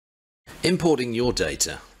Importing your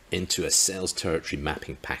data into a sales territory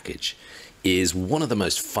mapping package is one of the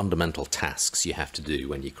most fundamental tasks you have to do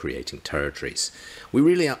when you're creating territories. We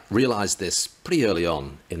really realized this pretty early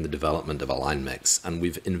on in the development of AlignMix, and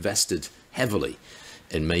we've invested heavily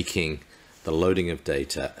in making the loading of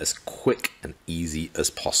data as quick and easy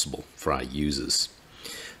as possible for our users.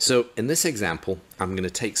 So in this example, I'm going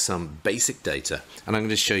to take some basic data and I'm going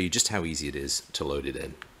to show you just how easy it is to load it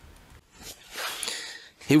in.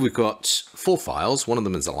 Here we've got 4 files. One of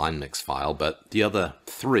them is a AlignMix file, but the other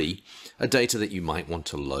 3 are data that you might want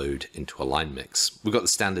to load into AlignMix. We've got the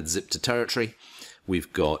standard zip to territory,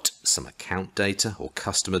 we've got some account data or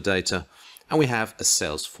customer data, and we have a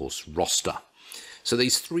Salesforce roster. So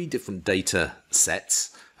these 3 different data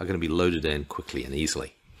sets are going to be loaded in quickly and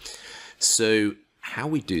easily. So how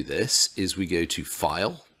we do this is we go to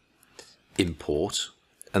File, Import,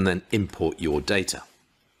 and then Import Your Data.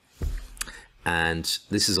 And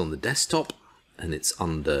this is on the desktop and it's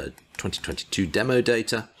under 2022 demo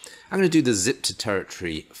data. I'm going to do the zip to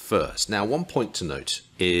territory first. Now, one point to note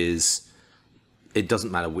is it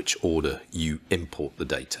doesn't matter which order you import the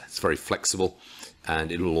data. It's very flexible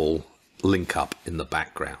and it'll all link up in the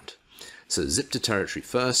background. So zip to territory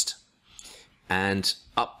first, and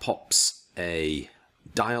up pops a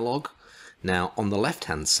dialog. Now on the left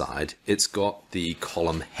hand side it's got the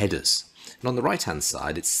column headers, and on the right hand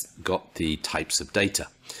side it's got the types of data.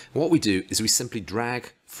 And what we do is we simply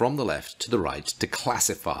drag from the left to the right to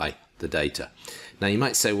classify the data. Now you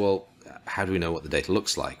might say, well, how do we know what the data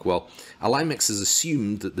looks like? Well, AlignMix has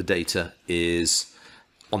assumed that the data is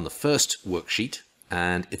on the first worksheet,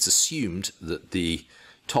 and it's assumed that the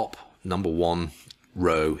top number 1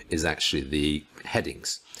 row is actually the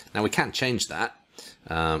headings. Now we can change that,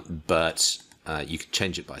 but you can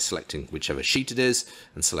change it by selecting whichever sheet it is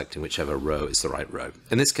and selecting whichever row is the right row.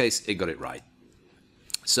 In this case, it got it right.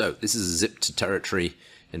 So this is a zip to territory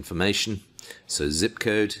information. So zip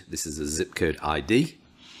code, this is a zip code ID,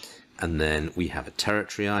 and then we have a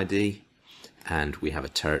territory ID and we have a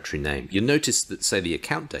territory name. You'll notice that, say, the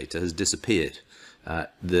account data has disappeared.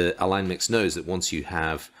 The AlignMix knows that once you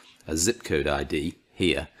have a zip code ID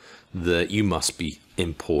here, that you must be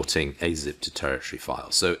importing a zip to territory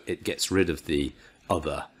file. So it gets rid of the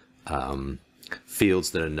other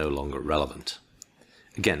fields that are no longer relevant.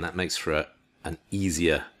 Again, that makes for an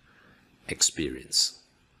easier experience.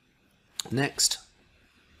 Next,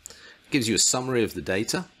 gives you a summary of the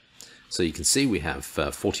data. So you can see we have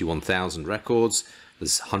 41,000 records,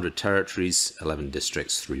 there's 100 territories, 11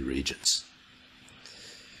 districts, 3 regions.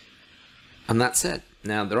 And that's it.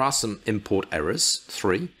 Now there are some import errors,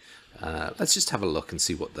 3. Let's just have a look and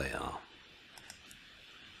see what they are,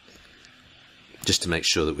 just to make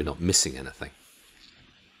sure that we're not missing anything.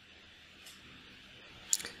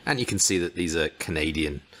 And you can see that these are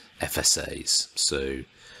Canadian FSAs, so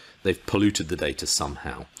they've polluted the data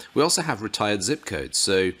somehow. We also have retired zip codes.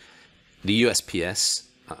 So the USPS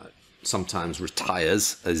sometimes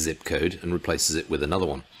retires a zip code and replaces it with another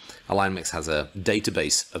one. AlignMix has a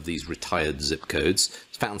database of these retired zip codes.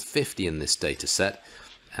 It's found 50 in this data set.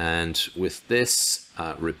 And with this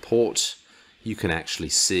report, you can actually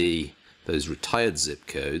see those retired zip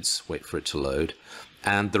codes, wait for it to load,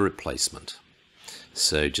 and the replacement.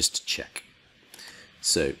 So just to check.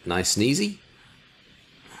 So nice and easy.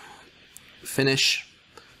 Finish.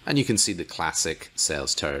 And you can see the classic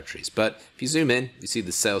sales territories. But if you zoom in, you see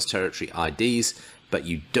the sales territory IDs, but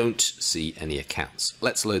you don't see any accounts.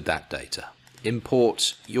 Let's load that data.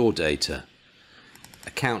 Import your data,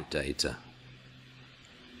 account data.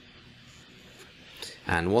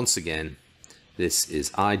 And once again, this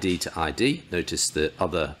is ID to ID. Notice the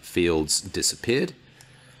other fields disappeared.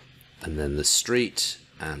 And then the street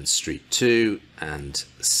and street 2 and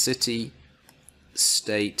city,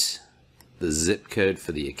 state, the zip code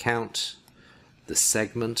for the account, the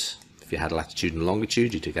segment. If you had latitude and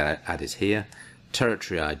longitude, you could add it here.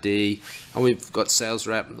 Territory ID, and we've got sales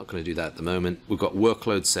rep. I'm not going to do that at the moment. We've got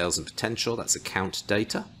workload, sales, and potential. That's account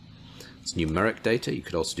data. It's numeric data. You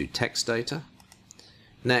could also do text data.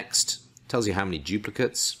 Next, tells you how many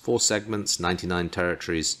duplicates, 4 segments, 99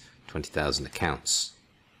 territories, 20,000 accounts.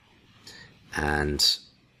 And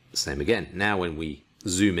same again. Now when we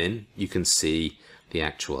zoom in, you can see the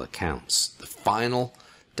actual accounts. The final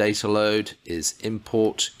data load is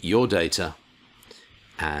import your data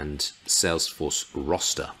and Salesforce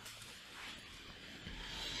roster.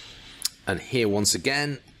 And here once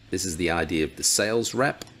again, this is the ID of the sales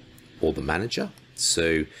rep or the manager.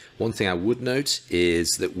 So one thing I would note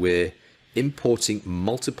is that we're importing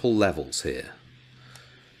multiple levels here.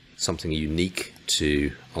 Something unique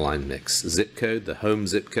to AlignMix. Zip code, the home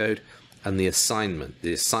zip code, and the assignment.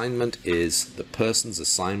 The assignment is the person's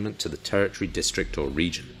assignment to the territory, district, or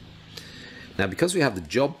region. Now, because we have the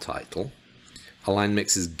job title,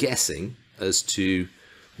 AlignMix is guessing as to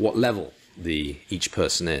what level each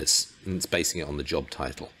person is, and it's basing it on the job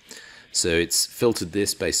title. So it's filtered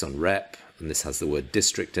this based on rep, and this has the word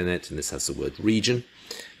district in it, and this has the word region.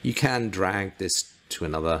 You can drag this to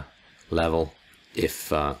another level if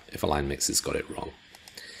AlignMix has got it wrong.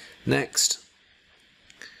 Next,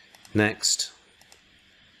 and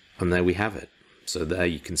there we have it. So there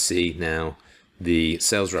you can see now the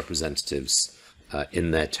sales representatives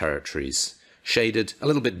in their territories, shaded a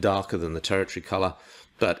little bit darker than the territory color,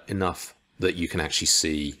 but enough that you can actually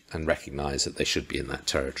see and recognize that they should be in that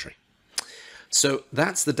territory. So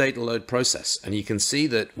that's the data load process, and you can see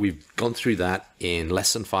that we've gone through that in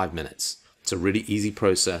less than 5 minutes. It's a really easy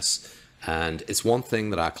process, and it's one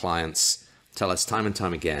thing that our clients tell us time and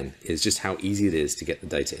time again is just how easy it is to get the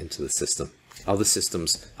data into the system. Other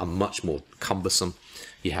systems are much more cumbersome.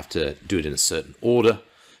 You have to do it in a certain order,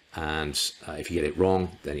 and if you get it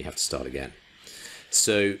wrong, then you have to start again.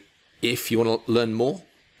 So if you want to learn more,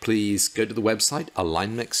 please go to the website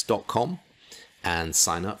alignmix.com and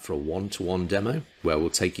sign up for a one-to-one demo where we'll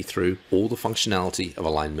take you through all the functionality of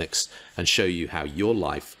AlignMix and show you how your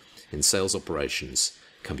life in sales operations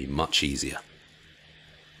can be much easier.